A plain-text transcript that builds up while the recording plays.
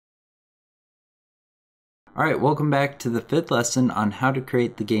Alright, welcome back to the 5th lesson on how to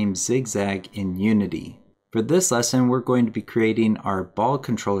create the game ZigZag in Unity. For this lesson, we're going to be creating our ball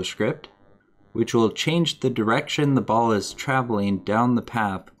controller script, which will change the direction the ball is traveling down the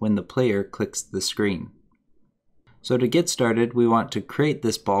path when the player clicks the screen. So to get started, we want to create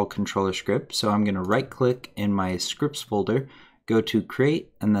this ball controller script. So I'm going to right click in my scripts folder, go to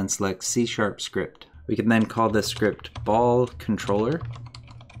create, and then select C# script. We can then call this script ball controller.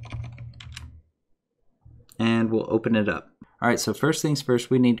 And we'll open it up. Alright, so first things first,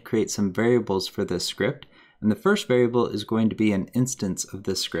 we need to create some variables for this script. And the first variable is going to be an instance of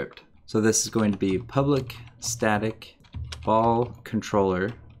this script. So this is going to be public static ball controller,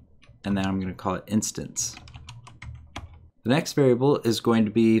 and then I'm going to call it instance. The next variable is going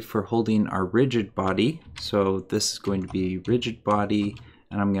to be for holding our rigid body. So this is going to be rigid body,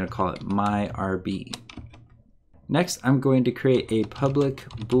 and I'm going to call it myRB. Next, I'm going to create a public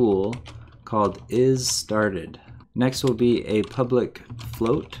bool called isStarted. Next will be a public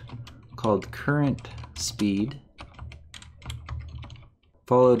float called current speed,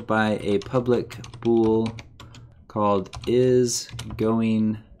 followed by a public bool called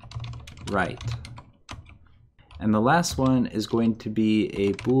isGoingRight. And the last one is going to be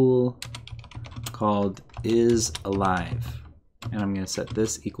a bool called isAlive. And I'm going to set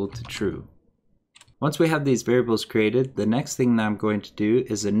this equal to true. Once we have these variables created, the next thing that I'm going to do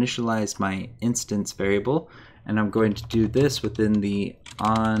is initialize my instance variable, and I'm going to do this within the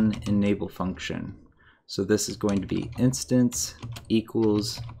onEnable function. So this is going to be instance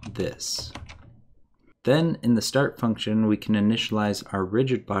equals this. Then in the start function, we can initialize our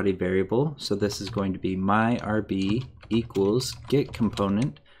rigid body variable. So this is going to be myRB equals get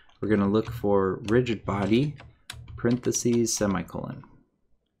component. We're going to look for rigid body, parentheses, semicolon.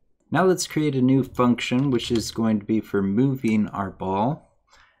 Now let's create a new function, which is going to be for moving our ball.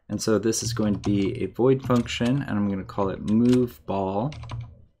 And so this is going to be a void function, and I'm going to call it moveBall.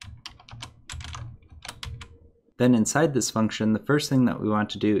 Then inside this function, the first thing that we want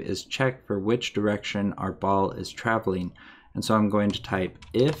to do is check for which direction our ball is traveling. And so I'm going to type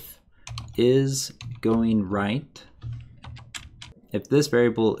if isGoingRight. If this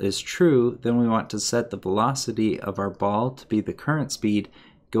variable is true, then we want to set the velocity of our ball to be the current speed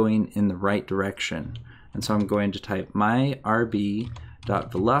going in the right direction. And so I'm going to type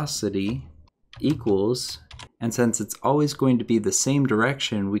myRB.velocity equals, and since it's always going to be the same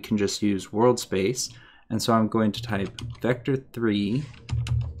direction, we can just use world space. And so I'm going to type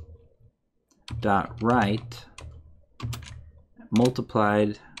vector3.right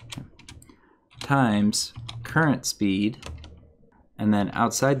multiplied times current speed, and then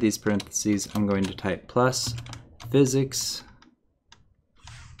outside these parentheses I'm going to type plus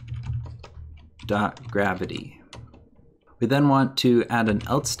physics.gravity. We then want to add an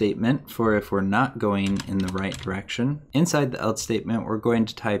else statement for if we're not going in the right direction. Inside the else statement, we're going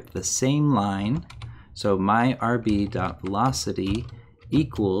to type the same line, so myRB.velocity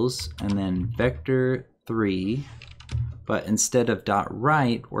equals, and then vector3, but instead of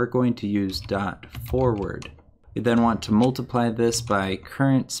 .right, we're going to use .forward. We then want to multiply this by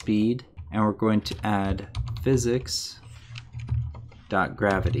current speed, and we're going to add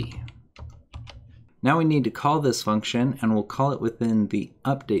physics.gravity. Now we need to call this function, and we'll call it within the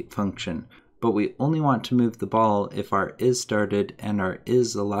update function, but we only want to move the ball if our isStarted and our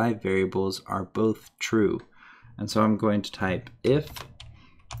isAlive variables are both true. And so I'm going to type if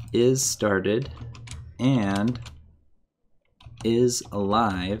isStarted and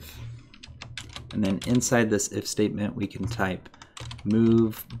isAlive, and then inside this if statement we can type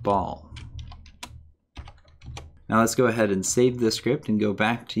moveBall. Now let's go ahead and save this script and go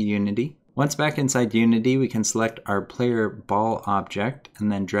back to Unity. Once back inside Unity, we can select our player ball object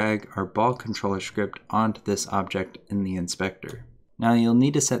and then drag our ball controller script onto this object in the inspector. Now you'll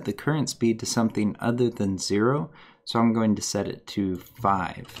need to set the current speed to something other than 0, so I'm going to set it to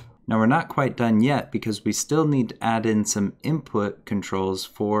 5. Now we're not quite done yet because we still need to add in some input controls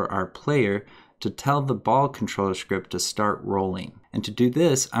for our player to tell the ball controller script to start rolling. And to do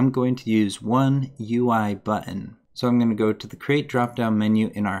this, I'm going to use one UI button. So I'm going to go to the Create drop-down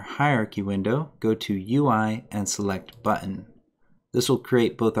menu in our Hierarchy window, go to UI, and select Button. This will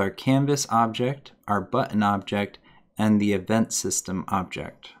create both our Canvas object, our Button object, and the Event System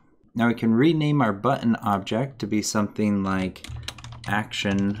object. Now we can rename our Button object to be something like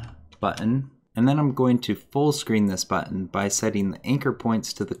Action Button, and then I'm going to full screen this button by setting the anchor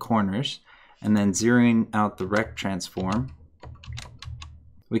points to the corners, and then zeroing out the rect transform.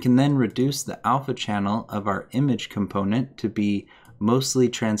 We can then reduce the alpha channel of our image component to be mostly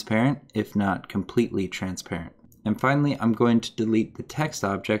transparent, if not completely transparent. And finally, I'm going to delete the text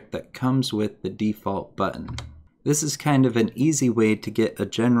object that comes with the default button. This is kind of an easy way to get a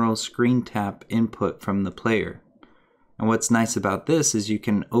general screen tap input from the player. And what's nice about this is you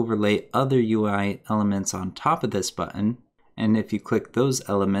can overlay other UI elements on top of this button, and if you click those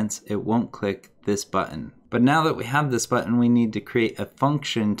elements, it won't click this button. But now that we have this button, we need to create a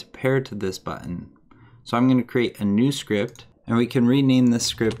function to pair to this button. So I'm going to create a new script, and we can rename this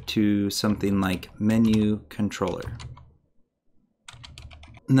script to something like menu controller.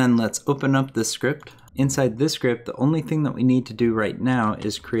 And then let's open up this script. Inside this script, the only thing that we need to do right now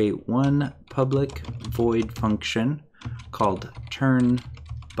is create one public void function called turn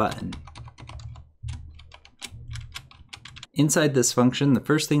button. Inside this function, the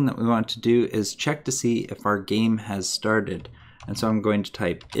first thing that we want to do is check to see if our game has started. And so I'm going to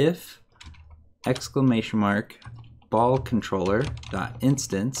type if ball controller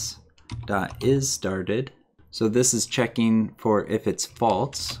 .instance .is started. So this is checking for if it's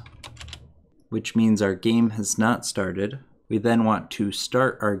false, which means our game has not started. We then want to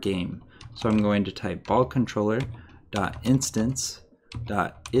start our game. So I'm going to type ball controller .instance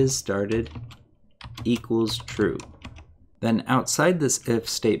 .is started equals true. Then outside this if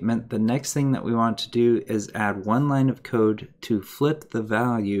statement, the next thing that we want to do is add one line of code to flip the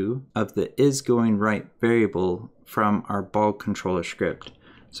value of the is going right variable from our ball controller script.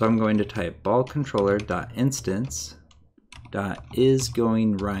 So I'm going to type ball controller .instance .is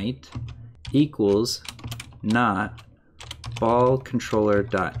going right equals not ball controller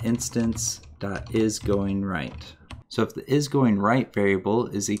 .instance .is going right. So if the is going right variable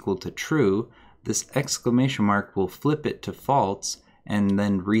is equal to true, this exclamation mark will flip it to false and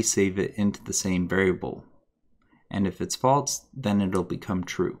then resave it into the same variable. And if it's false, then it'll become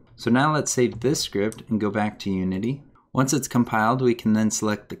true. So now let's save this script and go back to Unity. Once it's compiled, we can then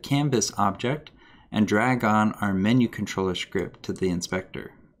select the canvas object and drag on our menu controller script to the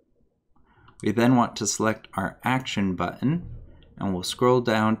inspector. We then want to select our action button, and we'll scroll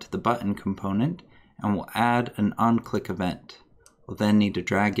down to the button component and we'll add an on-click event. We'll then need to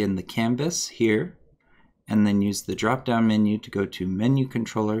drag in the canvas here and then use the drop-down menu to go to menu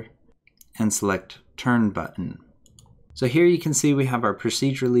controller and select turn button. So here you can see we have our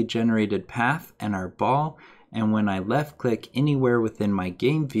procedurally generated path and our ball, and when I left click anywhere within my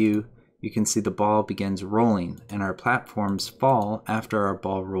game view, you can see the ball begins rolling and our platforms fall after our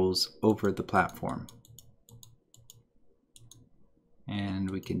ball rolls over the platform. And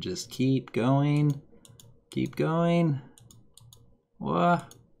we can just keep going, keep going. Whoa,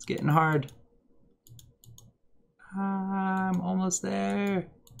 it's getting hard. I'm almost there.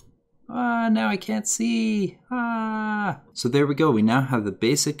 Now I can't see. So there we go. We now have the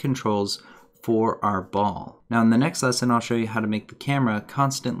basic controls for our ball. Now in the next lesson, I'll show you how to make the camera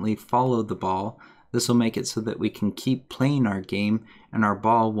constantly follow the ball. This will make it so that we can keep playing our game and our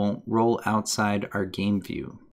ball won't roll outside our game view.